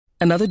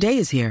Another day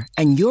is here,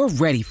 and you're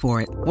ready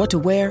for it. What to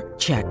wear?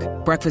 Check.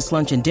 Breakfast,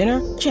 lunch, and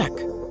dinner? Check.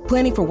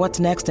 Planning for what's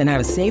next and how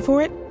to save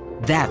for it?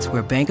 That's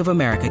where Bank of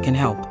America can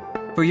help.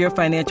 For your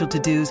financial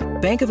to-dos,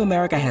 Bank of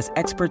America has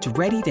experts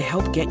ready to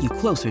help get you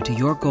closer to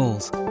your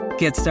goals.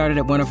 Get started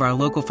at one of our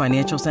local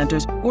financial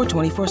centers or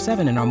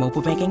 24/7 in our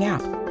mobile banking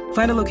app.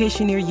 Find a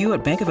location near you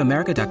at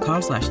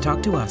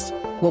bankofamerica.com/talktous.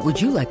 What would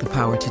you like the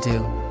power to do?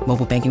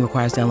 Mobile banking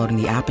requires downloading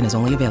the app and is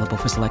only available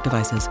for select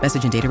devices.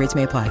 Message and data rates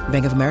may apply.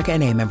 Bank of America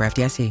N.A., member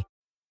FDIC.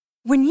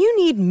 When you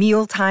need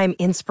mealtime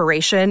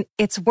inspiration,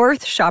 it's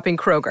worth shopping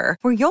Kroger,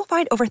 where you'll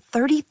find over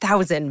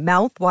 30,000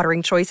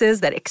 mouth-watering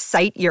choices that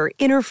excite your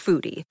inner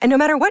foodie. And no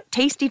matter what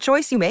tasty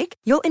choice you make,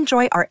 you'll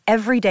enjoy our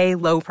everyday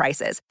low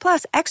prices,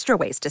 plus extra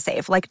ways to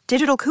save, like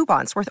digital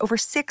coupons worth over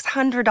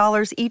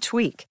 $600 each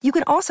week. You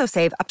can also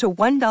save up to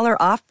 $1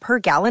 off per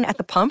gallon at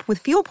the pump with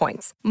fuel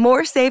points.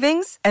 More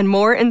savings and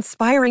more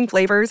inspiring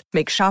flavors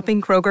make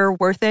shopping Kroger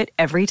worth it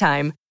every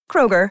time.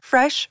 Kroger,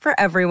 fresh for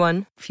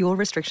everyone. Fuel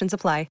restrictions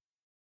apply.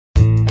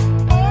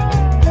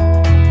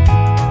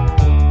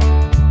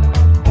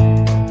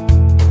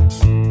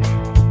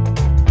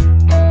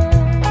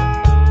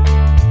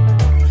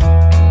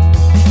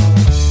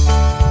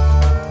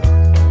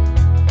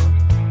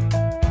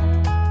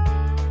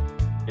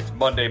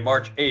 Monday,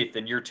 March 8th,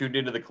 and you're tuned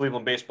into the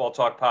Cleveland Baseball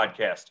Talk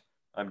podcast.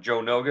 I'm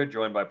Joe Noga,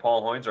 joined by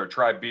Paul Hoynes, our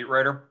Tribe beat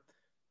writer,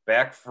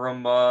 back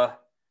from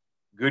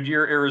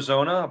Goodyear,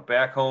 Arizona,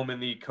 back home in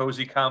the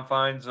cozy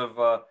confines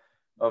of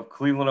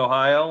Cleveland,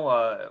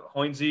 Ohio.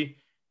 Hoynesy,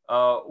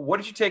 what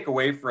did you take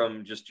away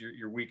from just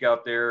your week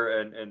out there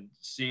and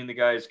seeing the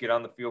guys get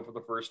on the field for the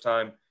first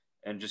time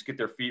and just get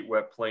their feet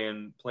wet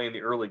playing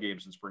the early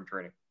games in spring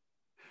training?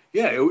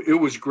 Yeah, it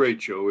was great,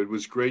 Joe. It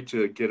was great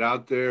to get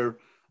out there.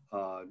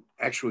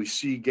 Actually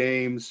see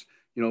games.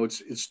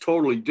 It's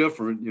totally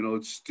different.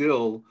 It's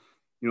still,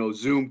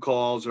 Zoom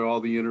calls or all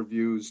the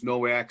interviews,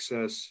 no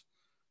access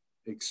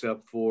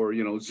except for,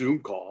 Zoom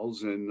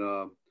calls.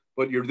 And,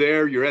 but you're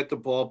there, you're at the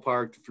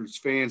ballpark, there's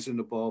fans in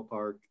the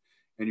ballpark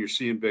and you're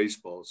seeing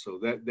baseball. So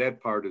that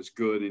part is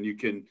good. And you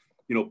can,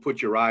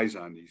 put your eyes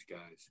on these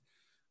guys.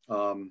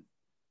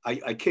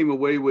 I came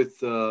away with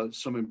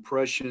some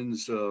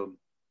impressions.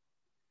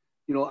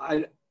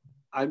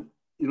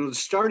 The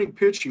starting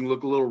pitching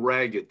looked a little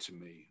ragged to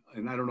me,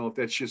 and I don't know if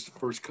that's just the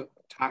first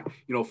time,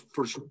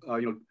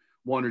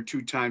 one or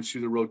two times through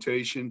the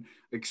rotation,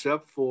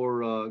 except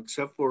for Aaron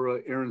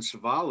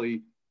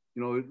Savali,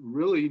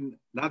 really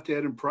not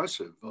that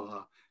impressive.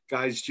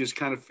 Guys just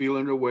kind of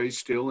feeling their way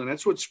still, and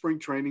that's what spring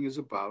training is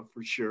about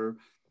for sure.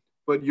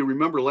 But you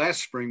remember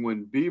last spring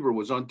when Bieber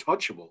was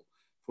untouchable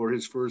for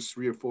his first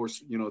three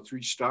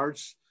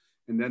starts,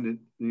 and then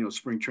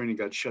spring training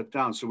got shut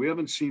down. So we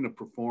haven't seen a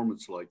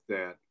performance like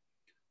that.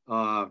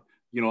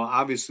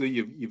 Obviously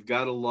you've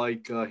got to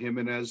like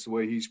Jimenez, the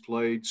way he's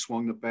played,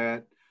 swung the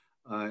bat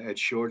at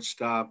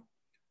shortstop.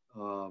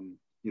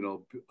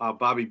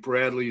 Bobby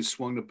Bradley has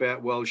swung the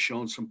bat well,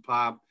 shown some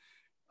pop.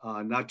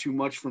 Not too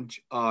much from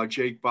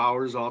Jake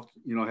Bauers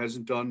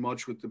hasn't done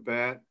much with the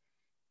bat.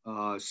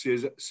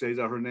 Cesar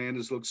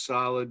Hernandez looks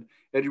solid.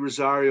 Eddie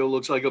Rosario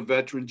looks like a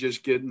veteran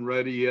just getting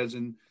ready. He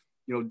hasn't,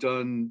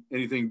 done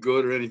anything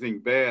good or anything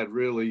bad,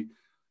 really.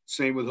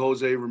 Same with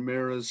Jose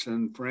Ramirez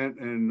and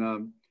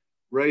Franmil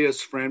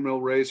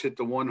Reyes hit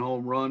the one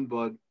home run,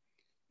 but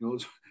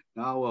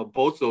now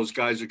both those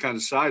guys are kind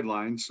of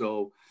sidelined,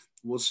 so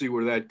we'll see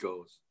where that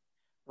goes.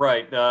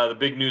 Right. The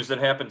big news that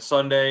happened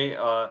Sunday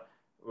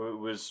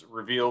was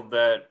revealed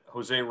that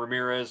Jose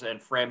Ramirez and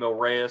Franmil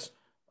Reyes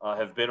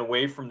have been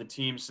away from the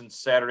team since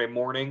Saturday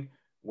morning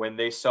when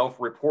they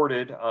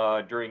self-reported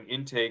during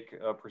intake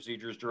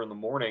procedures during the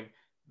morning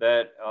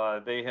that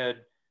they had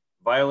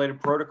violated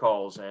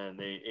protocols and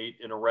they ate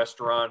in a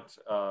restaurant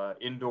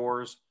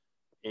indoors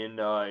in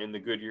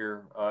the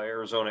Goodyear,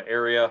 Arizona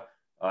area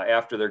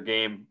after their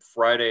game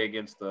Friday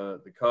against the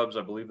Cubs.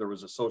 I believe there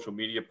was a social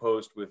media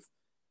post with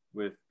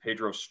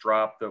Pedro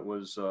Strop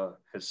that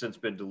has since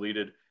been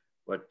deleted,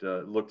 but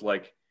looked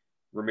like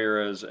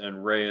Ramirez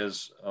and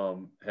Reyes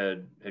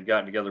had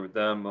gotten together with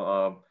them,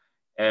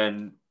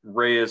 and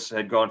Reyes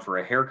had gone for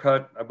a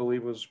haircut, I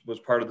believe was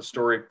part of the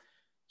story.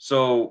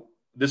 So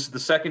this is the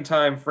second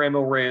time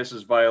Franmil Reyes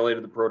has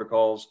violated the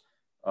protocols.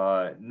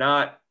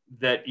 Not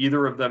that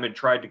either of them had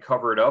tried to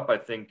cover it up. I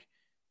think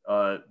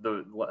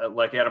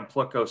like Adam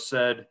Plutko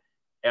said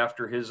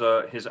after his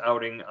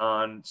outing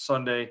on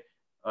Sunday,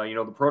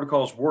 the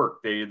protocols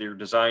work. They're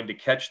designed to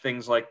catch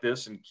things like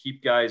this and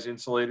keep guys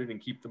insulated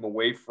and keep them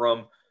away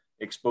from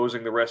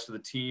exposing the rest of the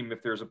team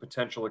if there's a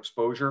potential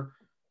exposure.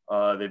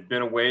 They've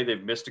been away.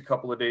 They've missed a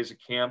couple of days of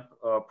camp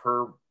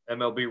per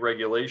MLB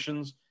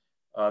regulations.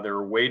 They're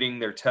awaiting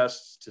their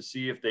tests to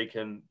see if they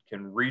can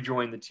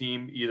rejoin the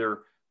team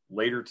either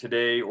later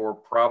today or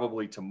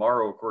probably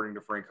tomorrow, according to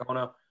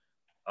Francona.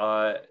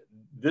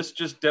 This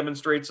just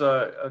demonstrates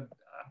a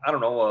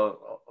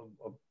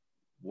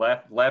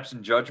lapse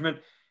in judgment.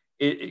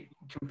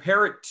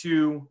 Compare it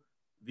to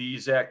the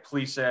Zach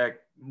Plesac,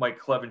 Mike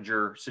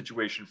Clevenger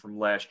situation from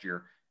last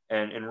year,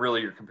 and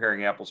really you're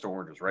comparing apples to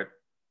oranges, right?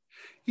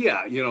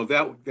 Yeah,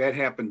 that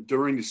happened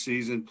during the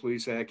season.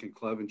 Plesac and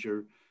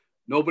Clevenger,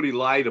 nobody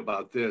lied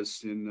about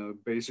this, and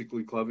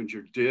basically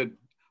Clevenger did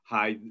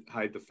hide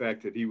the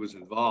fact that he was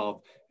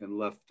involved and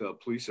left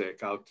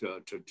Plesac out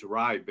to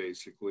dry,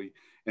 basically,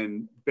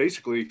 and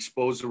basically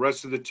exposed the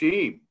rest of the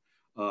team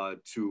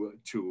to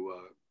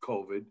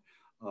COVID.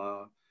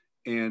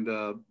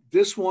 And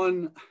this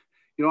one,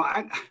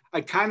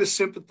 I kind of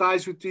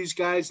sympathize with these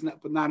guys,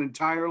 but not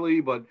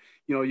entirely. But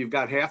you've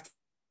got half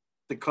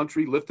the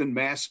country lifting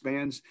mask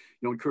bans,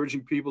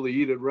 encouraging people to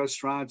eat at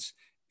restaurants,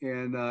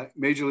 and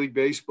Major League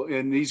Baseball,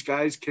 and these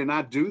guys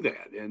cannot do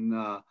that. And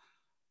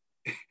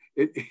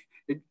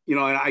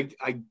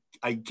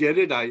I get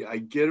it. I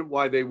get it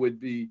why they would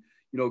be,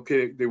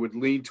 they would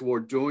lean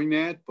toward doing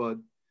that. But,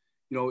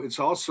 it's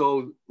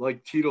also,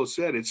 like Tito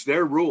said, it's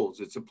their rules.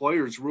 It's the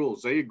players'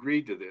 rules. They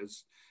agreed to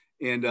this.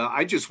 And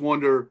I just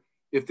wonder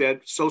if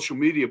that social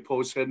media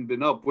post hadn't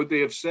been up, would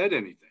they have said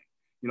anything?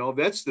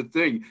 That's the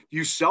thing. Do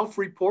you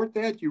self-report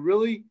that? You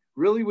really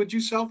would you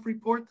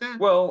self-report that?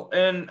 Well,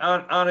 and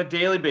on a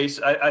daily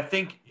basis, I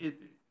think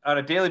on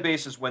a daily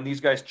basis, when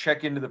these guys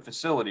check into the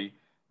facility,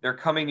 they're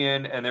coming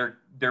in and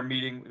they're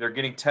meeting, they're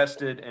getting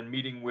tested and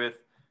meeting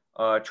with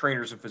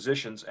trainers and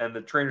physicians, and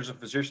the trainers and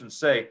physicians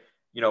say,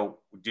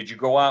 did you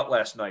go out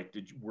last night?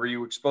 Were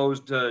you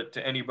exposed to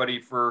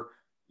anybody for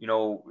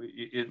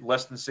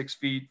less than 6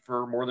 feet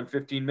for more than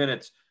 15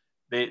 minutes?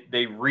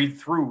 They read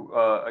through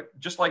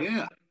just like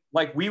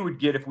we would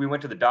get if we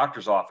went to the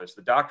doctor's office.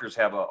 The doctors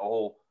have a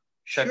whole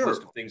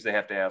checklist of things they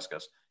have to ask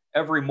us.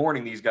 Every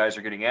morning, these guys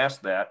are getting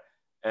asked that.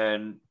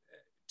 And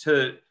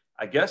to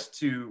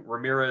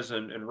Ramirez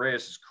and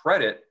Reyes'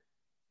 credit,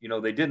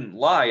 they didn't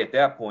lie at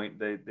that point.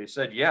 They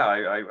said, yeah,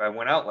 I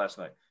went out last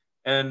night.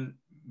 And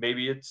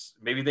maybe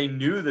they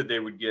knew that they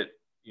would get,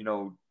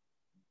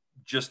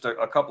 just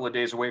a couple of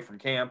days away from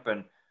camp.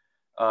 And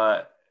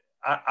I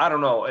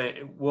don't know.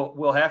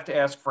 We'll have to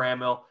ask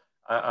Framil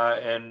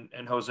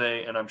and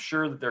Jose, and I'm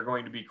sure that they're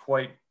going to be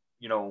quite,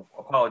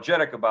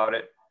 apologetic about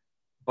it.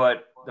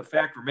 But the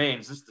fact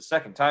remains, this is the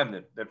second time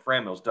that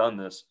Framil's done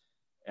this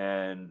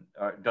and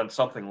done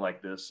something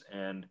like this,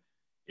 and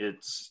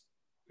it's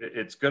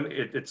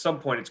at some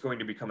point it's going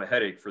to become a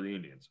headache for the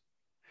Indians.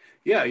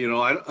 Yeah,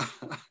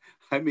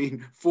 I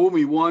mean, fool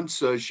me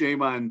once,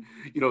 shame on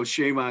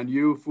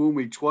you. Fool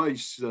me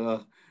twice,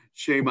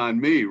 shame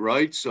on me,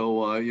 right?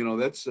 So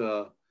that's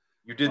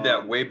you did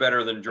that way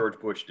better than George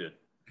Bush did.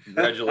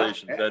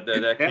 Congratulations.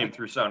 that came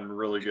through sounding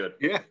really good.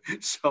 Yeah.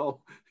 So,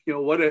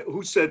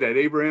 who said that?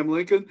 Abraham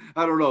Lincoln?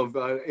 I don't know if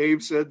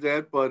Abe said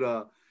that, but,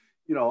 I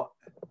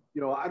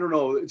don't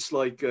know. It's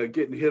like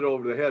getting hit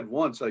over the head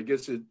once. I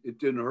guess it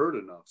didn't hurt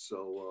enough.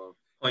 So,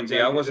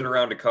 Lindsay, I wasn't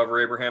around to cover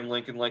Abraham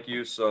Lincoln like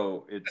you.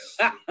 So it's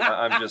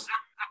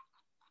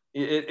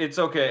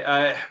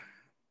okay.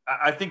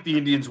 I think the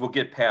Indians will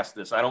get past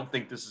this. I don't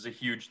think this is a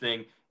huge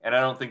thing. And I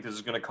don't think this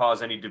is going to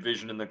cause any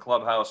division in the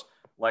clubhouse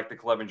like the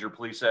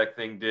Clevenger-Plesac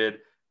thing did,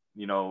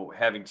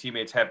 having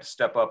teammates have to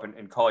step up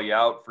and call you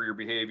out for your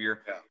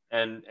behavior. Yeah.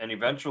 And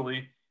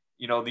eventually,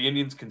 the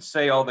Indians can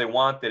say all they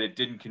want that it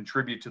didn't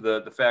contribute to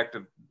the fact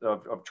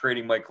of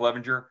trading Mike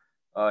Clevenger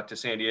to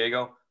San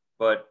Diego.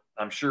 But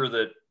I'm sure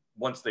that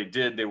once they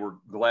did, they were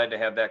glad to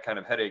have that kind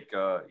of headache,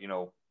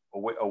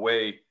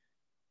 away,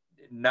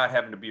 not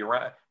having to be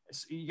around.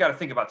 You got to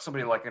think about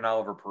somebody like an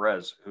Oliver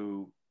Perez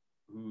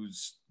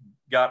who's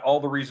got all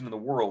the reason in the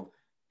world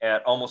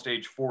at almost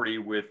age 40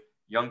 with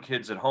young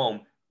kids at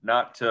home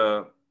not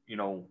to,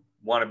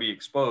 want to be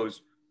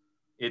exposed.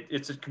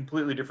 It's a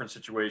completely different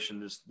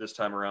situation this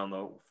time around,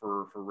 though,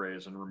 for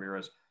Reyes and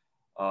Ramirez.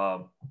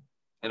 And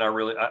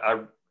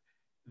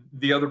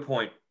the other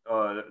point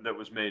that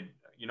was made,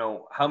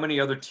 how many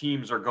other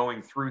teams are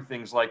going through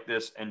things like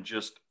this and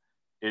just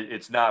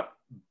it's not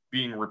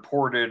being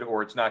reported,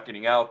 or it's not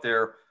getting out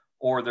there,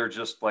 or they're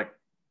just like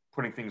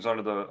putting things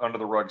under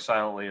the rug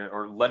silently,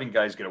 or letting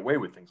guys get away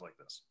with things like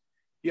this.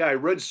 Yeah, I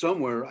read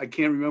somewhere, I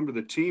can't remember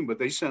the team, but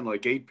they sent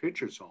like 8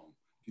 pitchers home.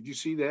 Did you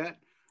see that?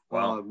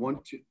 Wow.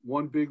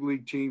 One big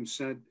league team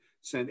sent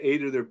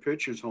 8 of their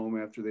pitchers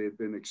home after they had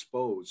been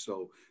exposed.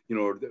 So,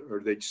 or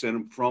they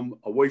sent them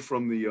away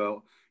from the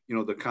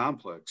the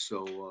complex.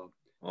 So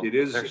it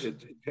does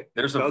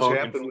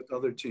happen with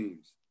other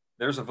teams.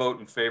 There's a vote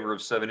in favor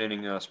of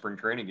 7-inning spring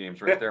training games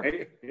right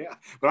there. Yeah,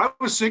 but I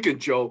was thinking,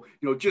 Joe,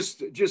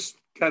 just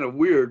kind of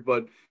weird,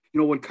 but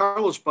when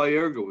Carlos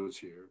Baerga was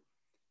here,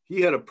 he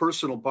had a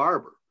personal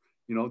barber,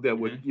 that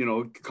would,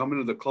 come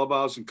into the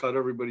clubhouse and cut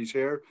everybody's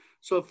hair.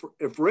 So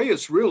if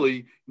Reyes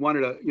really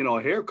wanted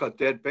a haircut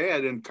that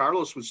bad and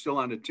Carlos was still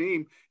on the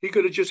team, he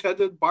could have just had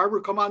the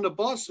barber come on the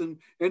bus and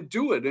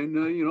do it. And,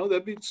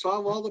 that'd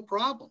solve all the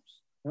problems.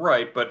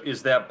 Right. But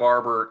is that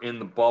barber in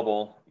the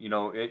bubble?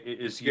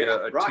 Is he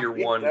a tier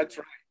 1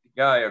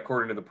 guy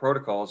according to the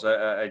protocols?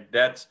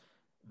 That's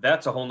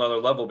a whole nother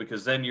level,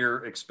 because then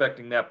you're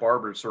expecting that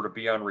barber to sort of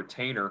be on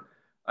retainer.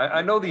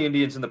 I know the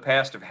Indians in the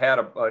past have had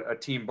a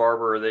team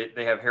barber.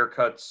 They have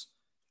haircuts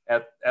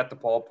at the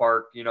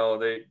ballpark.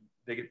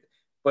 They get,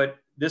 but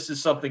this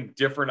is something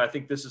different. I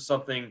think this is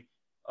something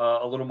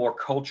a little more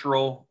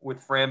cultural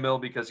with Franmil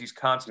because he's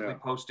constantly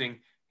posting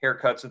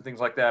haircuts and things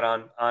like that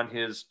on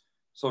his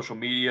social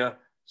media.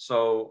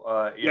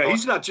 So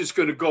he's not just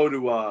going to go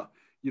to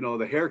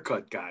the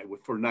haircut guy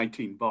for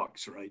 $19,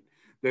 right?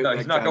 No,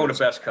 he's not going to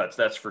Best Cuts.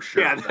 That's for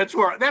sure. Yeah, that's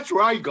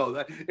where I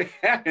go,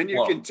 and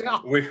you can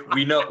tell.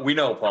 We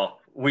know,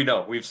 Paul. We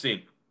know. We've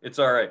seen. It's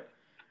all right.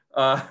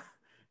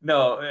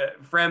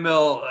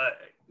 Franmil,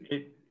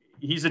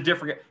 he's a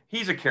different.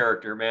 He's a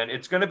character, man.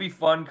 It's going to be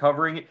fun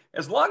covering it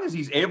as long as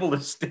he's able to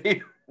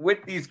stay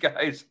with these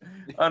guys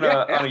on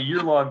a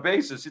year-long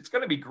basis. It's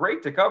going to be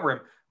great to cover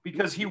him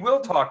because he will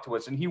talk to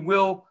us and he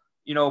will,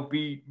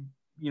 be,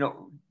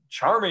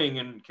 charming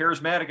and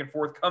charismatic and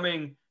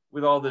forthcoming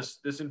with all this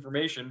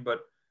information.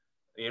 But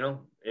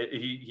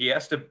he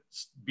has to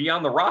be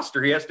on the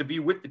roster. He has to be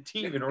with the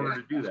team in order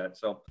to do that.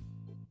 So,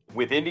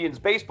 with Indians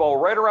baseball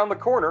right around the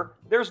corner,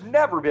 there's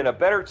never been a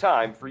better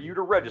time for you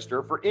to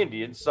register for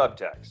Indians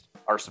Subtext.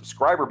 Our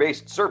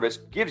subscriber-based service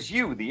gives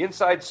you the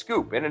inside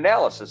scoop and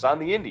analysis on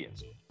the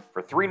Indians.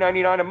 For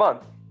 $3.99 a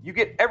month, you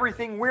get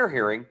everything we're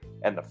hearing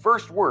and the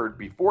first word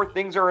before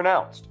things are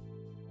announced.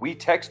 We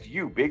text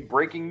you big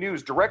breaking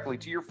news directly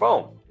to your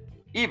phone,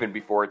 even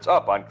before it's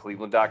up on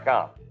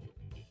Cleveland.com.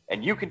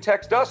 And you can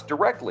text us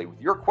directly with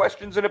your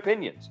questions and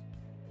opinions.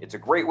 It's a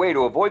great way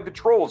to avoid the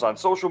trolls on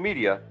social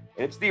media,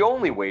 and it's the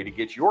only way to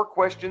get your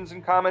questions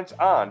and comments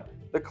on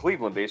the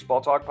Cleveland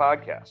Baseball Talk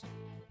podcast.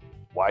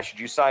 Why should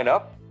you sign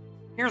up?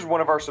 Here's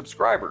one of our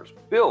subscribers,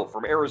 Bill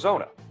from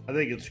Arizona. I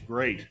think it's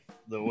great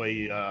the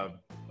way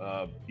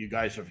you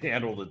guys have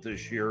handled it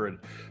this year, and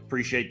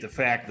appreciate the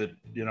fact that,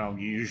 you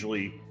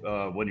usually,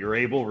 when you're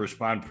able,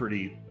 respond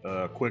pretty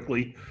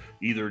quickly,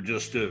 either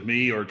just to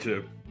me or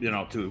to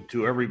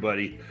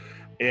everybody.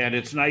 And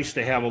it's nice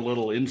to have a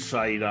little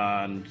insight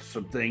on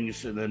some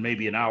things, and then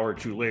maybe an hour or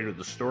two later,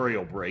 the story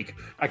will break.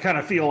 I kind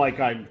of feel like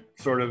I'm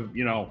sort of,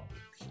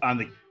 on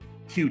the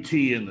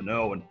QT in the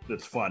know, and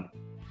it's fun.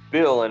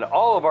 Bill and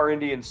all of our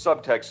Indian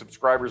Subtext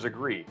subscribers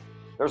agree.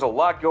 There's a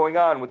lot going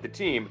on with the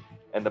team,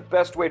 and the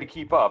best way to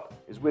keep up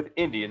is with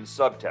Indian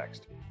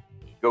Subtext.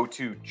 Go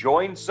to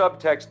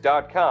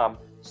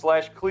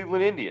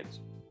joinsubtext.com/Cleveland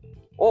Indians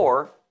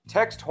or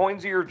text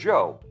Hoynesy or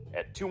Joe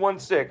at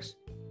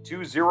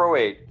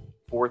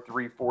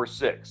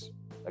 216-208-4346.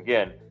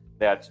 Again,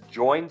 that's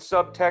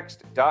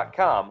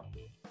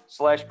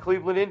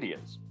joinsubtext.com/Cleveland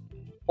Indians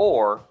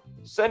or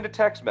send a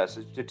text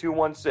message to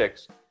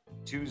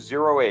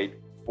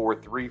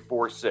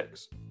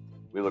 216-208-4346.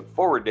 We look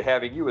forward to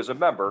having you as a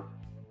member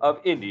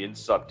of Indian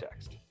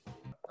Subtext.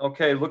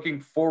 Okay, looking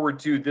forward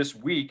to this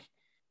week.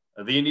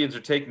 The Indians are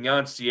taking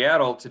on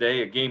Seattle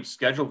today, a game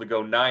scheduled to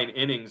go 9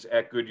 innings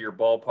at Goodyear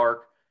Ballpark.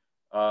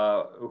 Who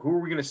are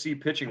we going to see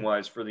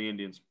pitching-wise for the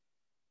Indians?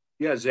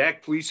 Yeah,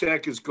 Zach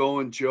Plesac is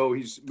going, Joe.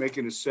 He's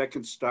making his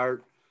second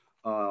start.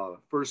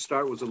 First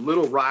start was a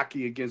little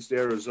rocky against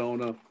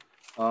Arizona.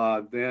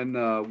 Then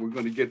we're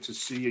going to get to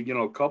see,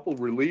 a couple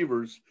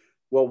relievers.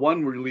 Well,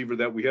 one reliever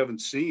that we haven't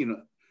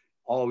seen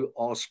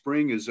all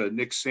spring is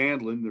Nick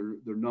Sandlin,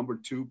 their number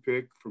 2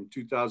 pick from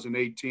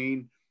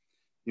 2018.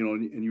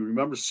 And you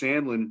remember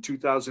Sandlin in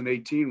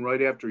 2018,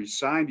 right after he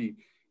signed,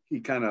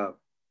 he kind of,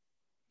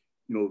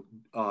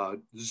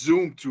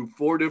 zoomed through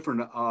 4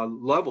 different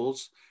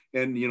levels,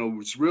 and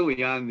was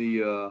really on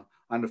the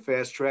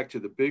fast track to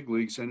the big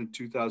leagues. And in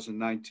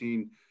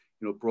 2019,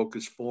 broke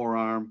his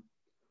forearm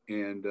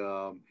and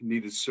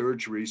needed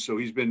surgery. So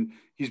he's been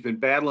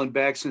battling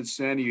back since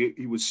then.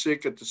 He was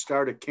sick at the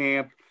start of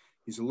camp.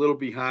 He's a little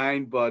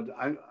behind, but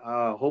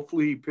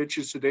hopefully he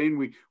pitches today, and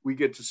we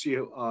get to see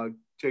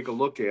take a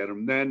look at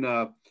him. Then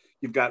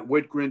you've got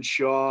Whitgren,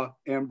 Shaw,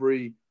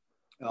 Embry,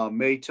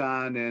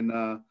 Maton,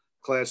 and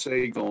Class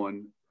A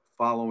going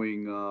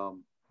following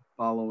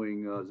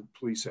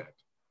Plesac.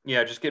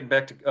 Yeah, just getting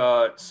back to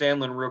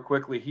Sandlin real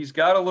quickly. He's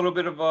got a little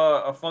bit of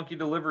a funky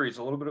delivery. He's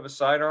a little bit of a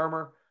side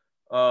armor,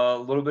 a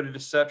little bit of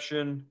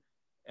deception,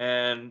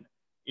 and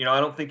I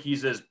don't think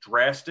he's as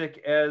drastic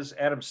as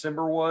Adam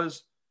Simber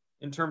was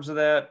in terms of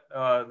that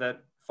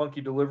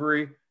funky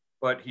delivery,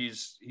 but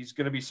he's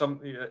going to be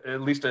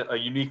at least a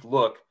unique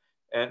look.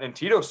 And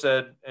Tito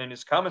said in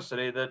his comments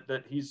today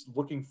that he's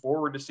looking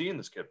forward to seeing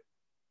this kid.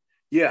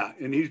 Yeah,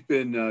 and he's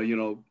been,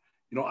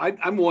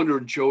 I'm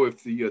wondering, Joe,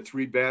 if the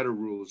 3-batter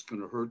rule is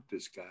going to hurt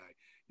this guy,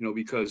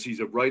 because he's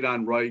a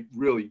right-on-right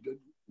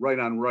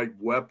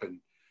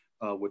weapon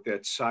with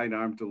that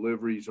sidearm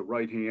delivery. He's a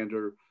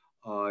right-hander,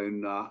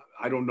 and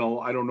I don't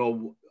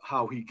know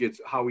how he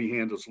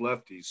handles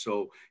lefties.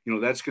 So,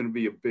 that's going to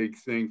be a big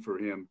thing for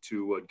him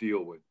to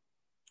deal with.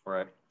 All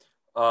right.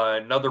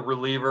 Another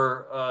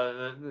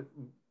reliever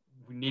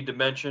we need to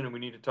mention and we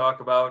need to talk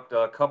about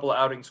a couple of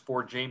outings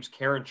for James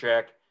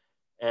Karinchak.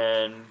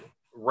 And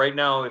right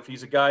now, if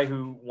he's a guy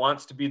who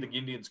wants to be the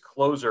Indians'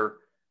 closer,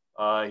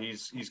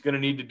 he's going to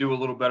need to do a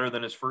little better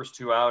than his first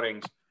 2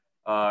 outings.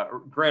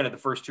 Granted, the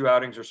first 2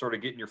 outings are sort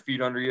of getting your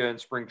feet under you in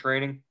spring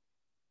training.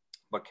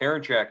 But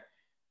Karinchak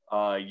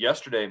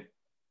yesterday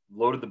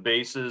loaded the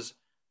bases,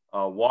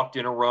 walked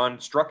in a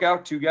run, struck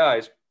out 2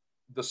 guys.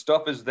 The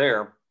stuff is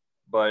there,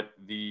 but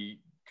the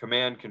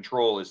command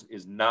control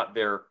is not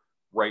there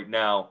right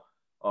now.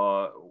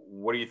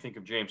 What do you think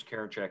of James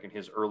Karinchak and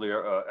his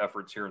earlier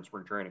efforts here in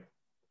spring training?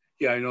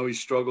 Yeah, I know he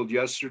struggled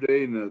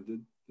yesterday. In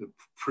the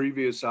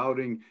previous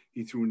outing,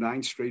 he threw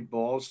 9 straight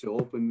balls to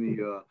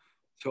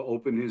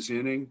open his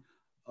inning.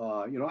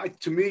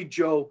 To me,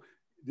 Joe,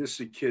 this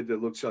is a kid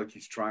that looks like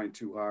he's trying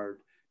too hard,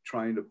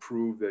 trying to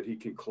prove that he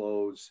can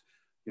close.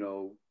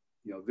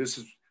 This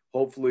is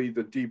hopefully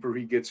the deeper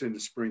he gets into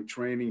spring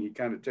training, he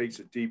kind of takes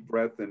a deep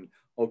breath and,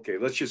 okay,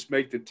 let's just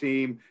make the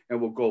team and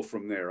we'll go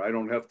from there. I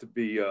don't have to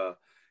be,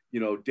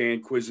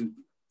 Dan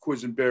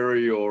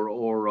Quisenberry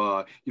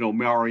or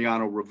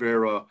Mariano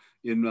Rivera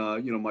in,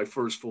 my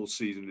first full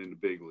season in the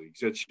big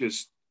leagues. Let's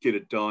just get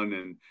it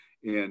done.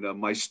 And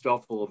my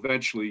stuff will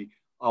eventually,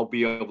 I'll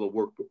be able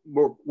to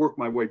work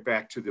my way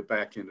back to the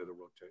back end of the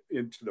rotation,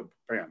 into the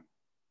pen.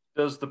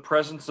 Does the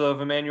presence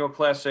of Emmanuel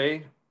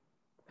Clase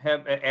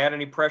add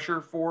any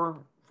pressure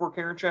for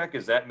Karinchak?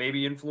 Is that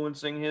maybe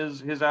influencing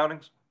his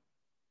outings?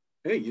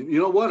 Hey, you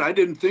know what? I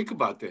didn't think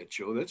about that,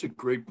 Joe. That's a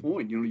great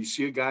point. You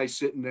see a guy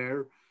sitting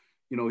there,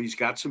 he's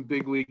got some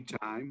big league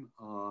time.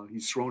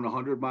 He's thrown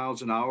 100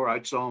 miles an hour.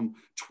 I saw him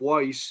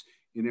twice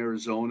in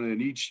Arizona.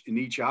 In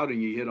each outing,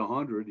 he hit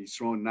 100. He's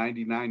thrown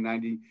 99,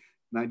 90,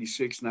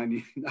 96,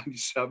 90,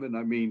 97.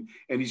 I mean,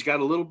 and he's got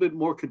a little bit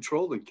more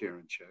control than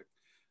Karinchak.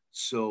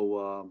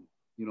 So,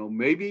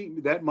 maybe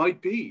that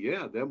might be.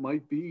 Yeah, that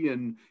might be.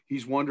 And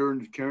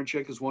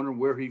Karinchak is wondering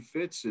where he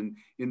fits in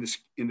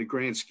the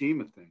grand scheme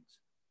of things.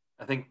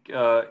 I think,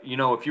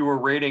 if you were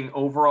rating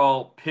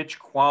overall pitch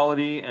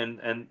quality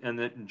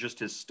and just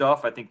his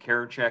stuff, I think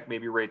Karinchak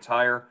maybe rates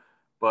higher.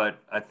 But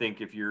I think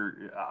if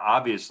you're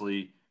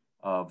obviously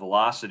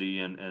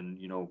velocity and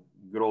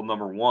good old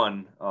number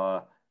one,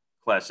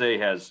 Class A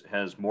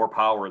has more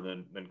power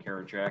than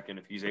Karinchak. And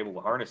if he's able to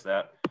harness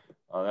that,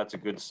 that's a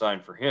good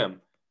sign for him.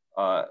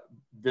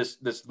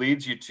 This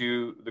leads you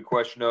to the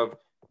question of,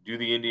 do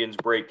the Indians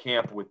break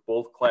camp with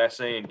both Class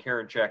A and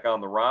Karinchak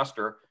on the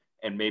roster,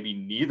 and maybe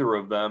neither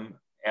of them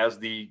as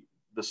the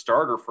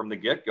starter from the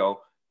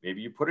get-go? Maybe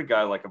you put a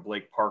guy like a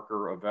Blake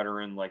Parker, a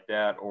veteran like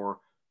that, or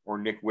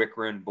Nick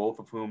Wickren, both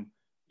of whom,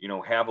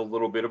 have a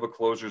little bit of a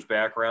closer's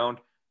background.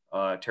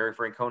 Terry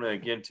Francona,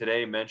 again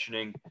today,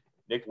 mentioning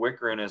Nick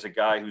Wickren as a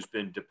guy who's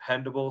been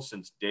dependable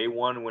since day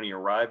one when he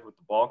arrived with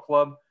the ball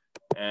club,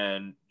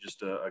 and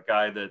just a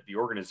guy that the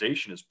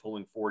organization is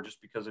pulling for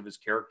just because of his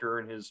character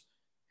and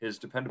his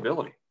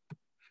dependability.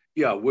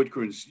 Yeah,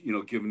 Whitgren's,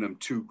 given them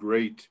 2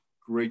 great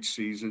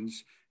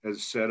seasons as a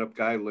setup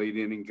guy, late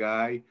inning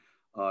guy.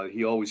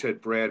 He always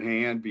had Brad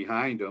Hand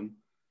behind him.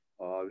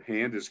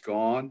 Hand is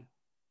gone.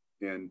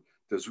 And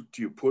do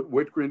you put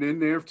Whitgren in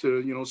there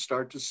to,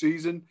 start the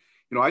season?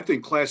 I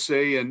think Class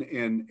A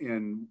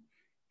and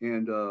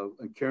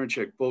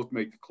Karinchak both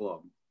make the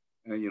club.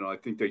 And, I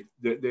think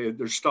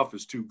their stuff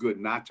is too good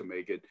not to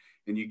make it.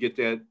 And you get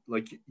that,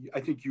 like, I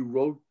think you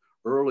wrote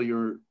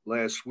earlier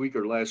last week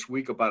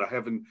about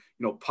having,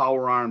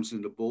 power arms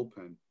in the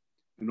bullpen.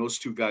 And those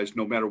 2 guys,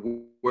 no matter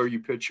where you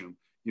pitch them,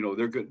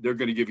 they're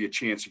going to give you a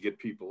chance to get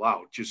people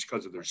out just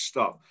because of their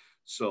stuff.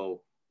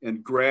 So,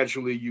 and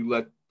gradually you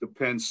let the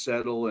pen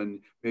settle, and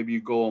maybe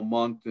you go a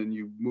month and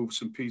you move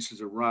some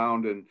pieces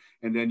around, and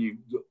then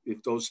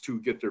if those 2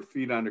 get their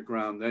feet on the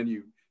ground, then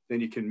you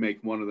can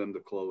make one of them the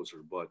closer.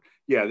 But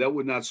yeah, that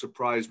would not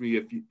surprise me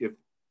if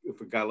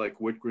a guy like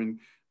Whitgren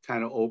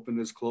kind of opened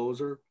as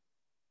closer.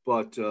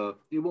 But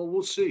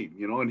we'll see.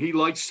 And he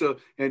likes to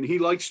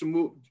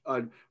move.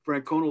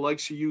 Francona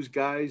likes to use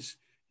guys,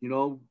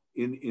 in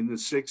the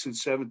 6th and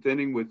 7th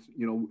inning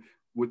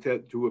with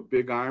that to a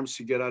big arms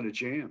to get out of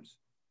jams.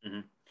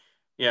 Mm-hmm.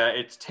 Yeah,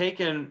 it's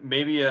taken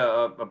maybe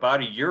about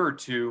a year or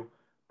 2,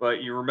 but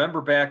I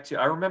remember back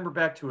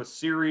to a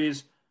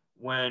series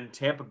when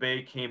Tampa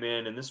Bay came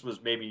in, and this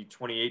was maybe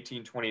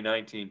 2018,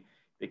 2019.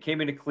 They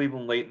came into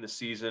Cleveland late in the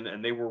season,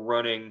 and they were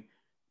running,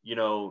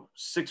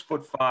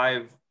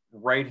 6'5"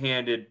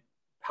 right-handed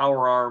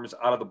power arms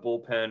out of the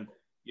bullpen,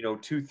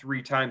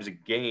 2-3 times a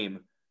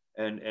game.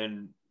 And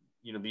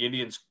the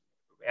Indians,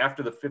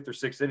 after the 5th or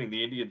 6th inning,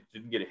 the Indians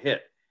didn't get a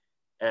hit.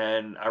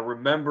 And I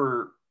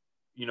remember,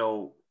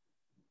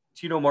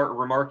 Tino Martin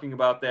remarking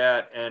about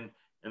that and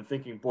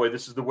thinking, boy,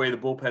 this is the way the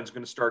bullpen's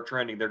going to start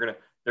trending. They're going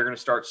to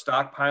start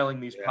stockpiling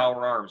these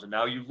power arms. And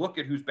now you look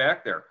at who's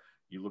back there.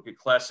 You look at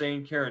Clase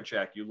and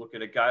Karinchak. You look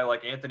at a guy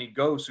like Anthony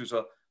Gose, who's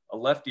a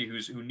lefty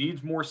who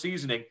needs more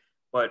seasoning.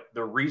 But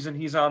the reason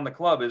he's on the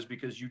club is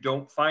because you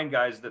don't find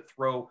guys that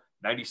throw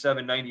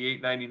 97,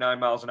 98, 99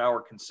 miles an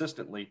hour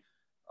consistently.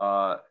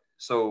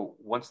 So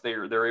once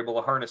they're able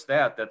to harness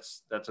that,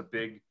 that's a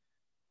big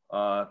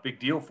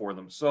deal for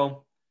them.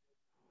 So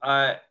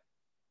I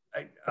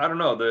don't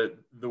know,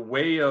 the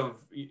way of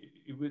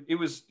it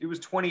was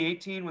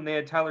 2018 when they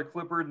had Tyler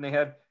Clippard and they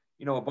had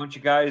a bunch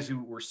of guys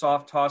who were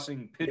soft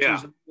tossing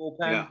pitchers in the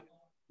bullpen.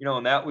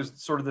 And that was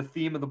sort of the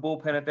theme of the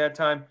bullpen at that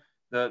time.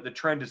 The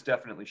trend has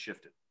definitely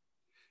shifted.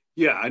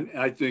 Yeah,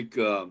 I think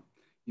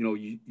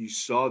you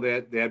saw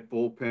that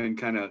bullpen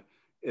kind of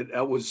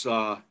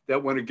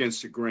that went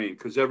against the grain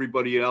because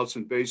everybody else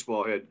in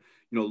baseball had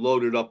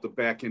loaded up the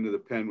back end of the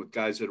pen with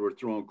guys that were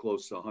throwing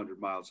close to 100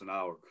 miles an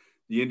hour.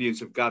 The Indians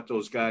have got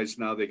those guys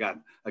now. They got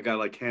a guy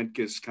like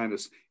Henkes kind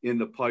of in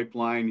the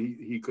pipeline.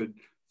 He could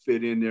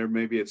fit in there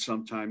maybe at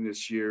some time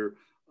this year.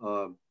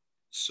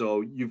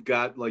 So you've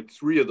got like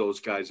 3 of those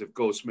guys if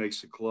Ghost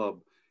makes the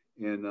club,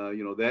 and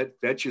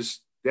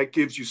that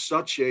gives you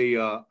such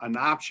an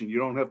option. You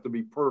don't have to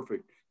be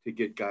perfect to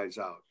get guys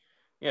out.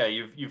 Yeah,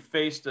 you've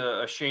faced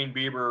a Shane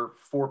Bieber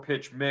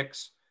 4-pitch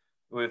mix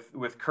with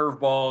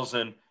curveballs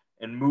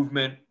and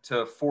movement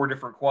to 4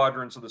 different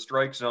quadrants of the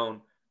strike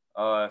zone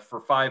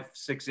for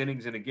 5-6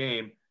 innings in a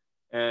game,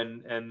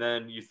 and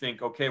then you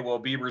think, okay, well,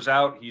 Bieber's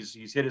out.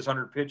 He's hit his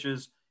 100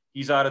 pitches.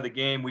 He's out of the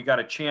game. We got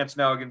a chance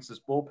now against this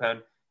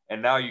bullpen,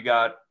 and now you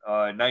got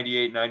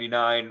 98,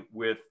 99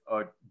 with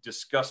a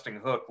disgusting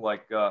hook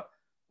like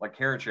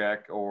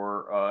Karinchak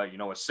or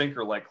a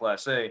sinker like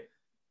Class A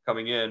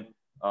coming in.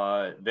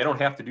 They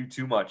don't have to do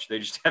too much. They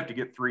just have to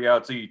get 3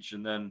 outs each,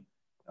 and then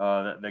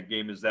that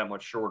game is that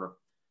much shorter.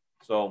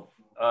 So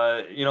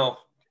I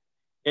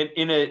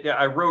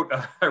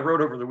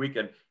wrote over the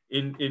weekend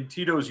in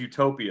Tito's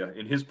utopia,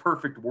 in his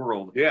perfect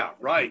world. Yeah,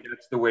 right.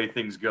 That's the way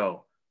things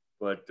go.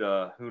 But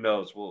who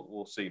knows?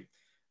 We'll see.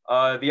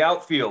 The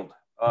outfield.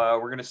 We're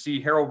going to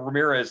see Harold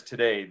Ramirez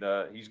today.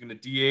 He's going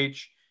to DH.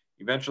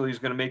 Eventually, he's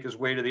going to make his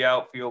way to the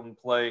outfield and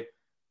play.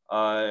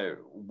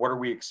 What are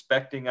we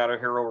expecting out of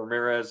Harold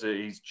Ramirez?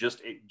 He's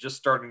just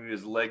starting to get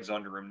his legs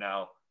under him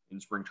now in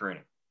spring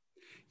training.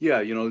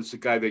 Yeah, this is a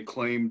guy they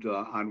claimed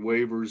on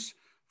waivers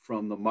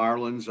from the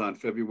Marlins on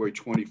February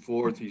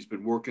 24th. He's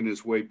been working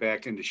his way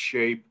back into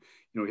shape.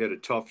 He had a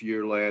tough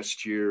year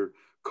last year,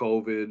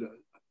 COVID,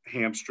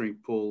 hamstring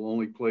pull,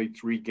 only played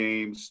 3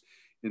 games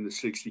in the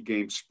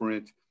 60-game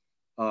sprint.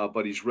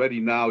 But he's ready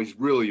now. He's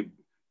really a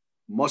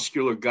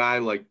muscular guy,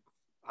 like,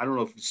 I don't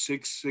know if he's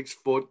 6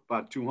 foot,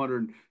 about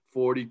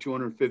 240,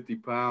 250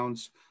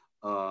 pounds.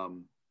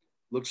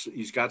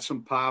 He's got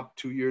some pop.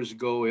 2 years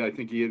ago, I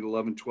think he had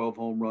 11, 12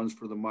 home runs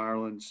for the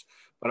Marlins.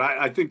 But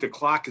I think the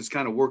clock is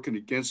kind of working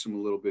against him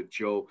a little bit,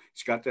 Joe.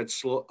 He's got that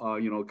slow,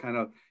 kind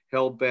of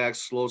held back,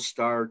 slow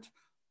start.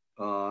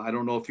 I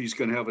don't know if he's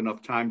going to have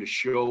enough time to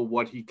show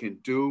what he can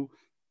do,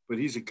 but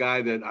he's a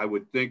guy that I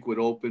would think would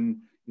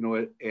open,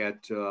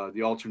 at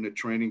the alternate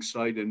training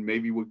site, and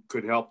maybe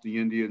could help the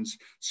Indians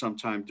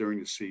sometime during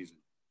the season.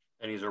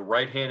 And he's a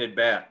right-handed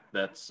bat.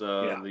 That's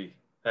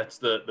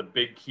the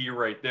big key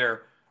right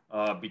there,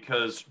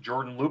 because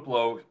Jordan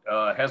Luplow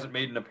hasn't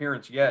made an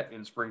appearance yet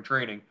in spring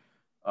training.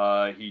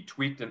 He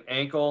tweaked an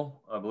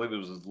ankle, I believe it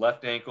was his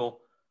left ankle,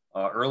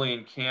 early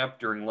in camp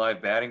during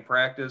live batting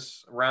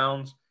practice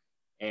rounds,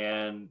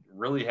 and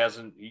really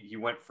hasn't. He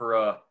went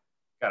for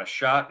got a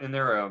shot in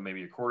there,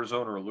 maybe a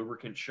cortisone or a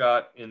lubricant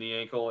shot in the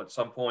ankle at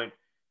some point,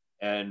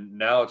 and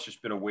now it's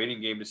just been a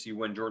waiting game to see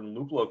when Jordan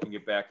Luplow can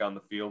get back on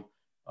the field.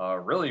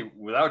 Really,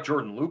 without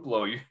Jordan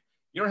Luplow, you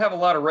don't have a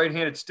lot of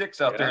right-handed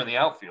sticks out there in the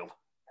outfield.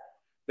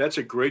 That's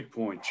a great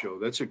point, Joe.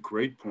 That's a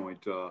great point.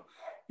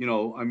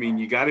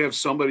 You got to have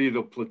somebody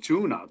to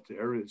platoon out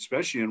there,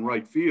 especially in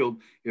right field,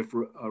 if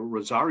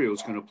Rosario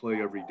is going to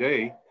play every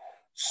day.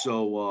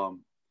 So,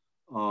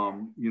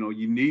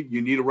 you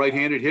need a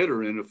right-handed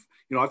hitter. And if,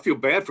 I feel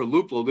bad for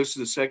Luplow. This is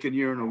the second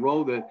year in a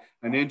row that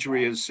an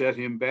injury has set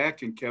him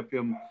back and kept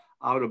him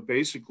out of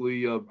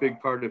basically a big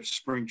part of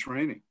spring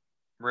training.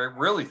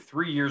 Really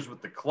 3 years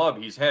with the club,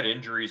 he's had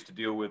injuries to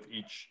deal with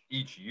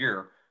each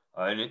year.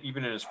 And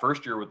even in his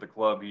first year with the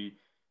club,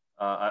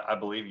 I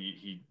believe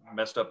he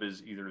messed up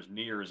either his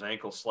knee or his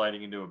ankle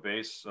sliding into a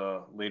base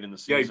late in the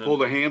season. Yeah, he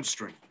pulled a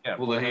hamstring. Yeah,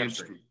 pulled a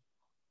hamstring.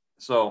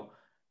 So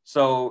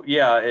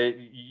yeah,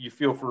 you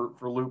feel for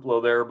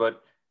Luplow there,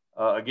 but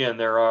again,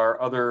 there are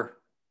other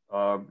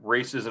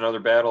races and other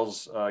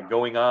battles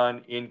going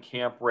on in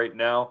camp right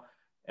now,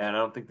 and I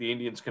don't think the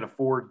Indians can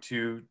afford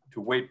to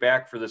wait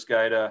back for this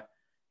guy to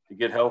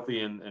get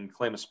healthy and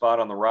claim a spot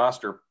on the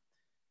roster.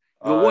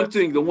 The one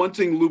thing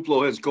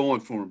Luplow has going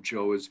for him,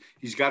 Joe, is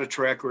he's got a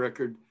track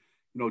record.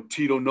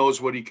 Tito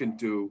knows what he can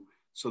do,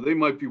 so they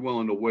might be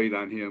willing to wait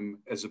on him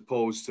as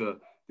opposed to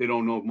they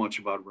don't know much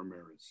about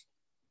Ramirez.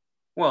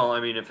 Well, I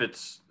mean, if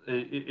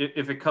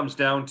it comes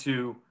down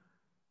to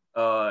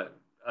a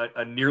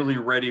nearly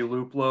ready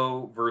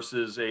Luplow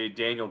versus a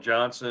Daniel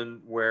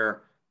Johnson,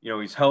 where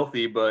he's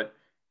healthy, but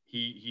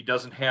he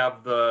doesn't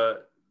have the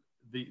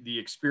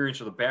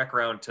experience or the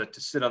background to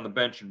sit on the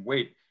bench and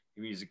wait. I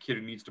mean, he's a kid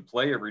who needs to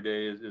play every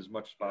day as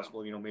much as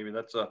possible. Maybe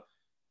that's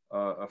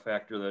a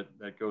factor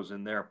that goes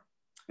in there.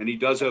 And he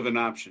does have an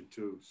option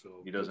too.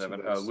 So he does have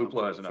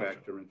Luplow has an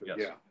option. Yes.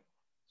 Yeah.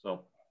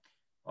 So,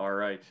 all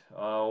right.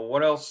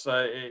 What else?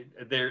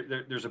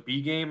 There's a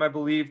B game, I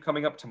believe,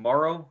 coming up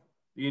tomorrow.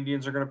 The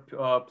Indians are going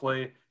to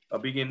play a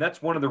B game.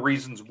 That's one of the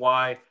reasons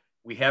why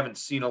we haven't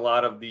seen a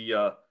lot of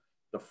the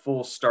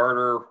full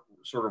starter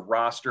sort of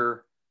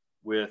roster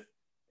with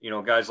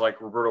guys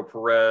like Roberto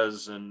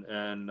Perez and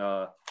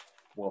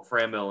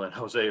Framil and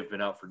Jose have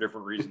been out for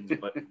different reasons,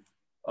 but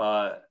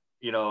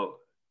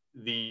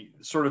the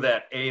sort of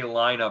that A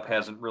lineup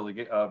hasn't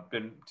really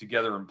been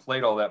together and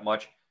played all that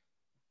much.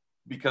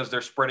 because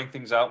they're spreading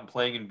things out and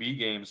playing in B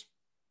games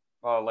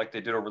like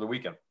they did over the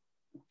weekend.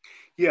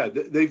 Yeah,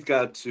 they've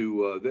got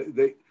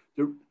to.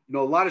 They're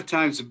a lot of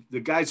times the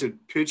guys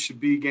that pitch the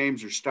B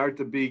games or start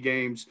the B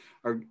games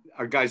are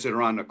guys that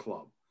are on the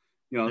club.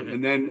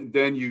 And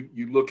then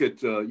you look at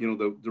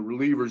the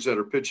relievers that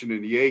are pitching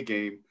in the A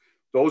game.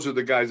 Those are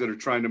the guys that are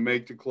trying to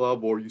make the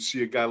club. Or you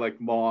see a guy like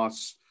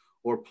Moss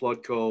or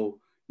Plutko,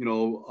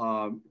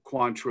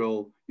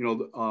 Quantrill,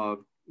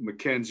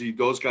 McKenzie.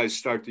 Those guys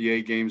start the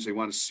A games. They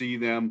want to see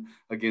them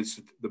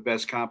against the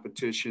best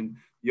competition.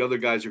 The other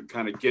guys are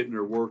kind of getting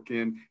their work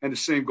in, and the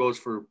same goes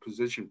for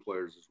position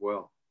players as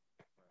well.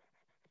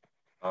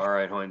 All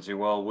right, Hoynesy.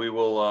 Well, we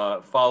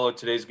will follow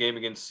today's game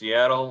against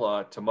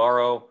Seattle.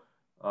 Tomorrow,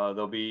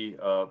 they'll be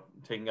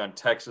taking on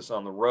Texas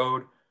on the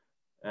road,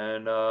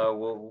 and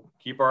we'll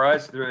keep our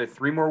eyes through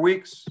 3 more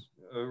weeks.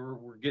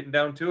 We're getting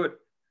down to it.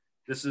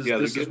 This is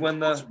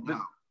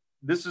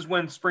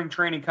when spring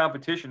training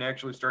competition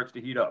actually starts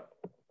to heat up.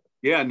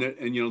 Yeah, and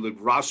the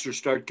rosters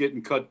start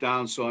getting cut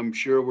down, so I'm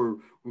sure we're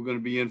going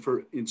to be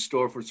in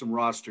store for some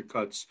roster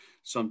cuts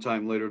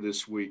sometime later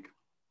this week.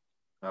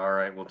 All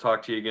right, we'll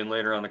talk to you again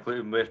later on the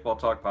Cleveland Baseball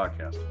Talk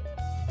podcast.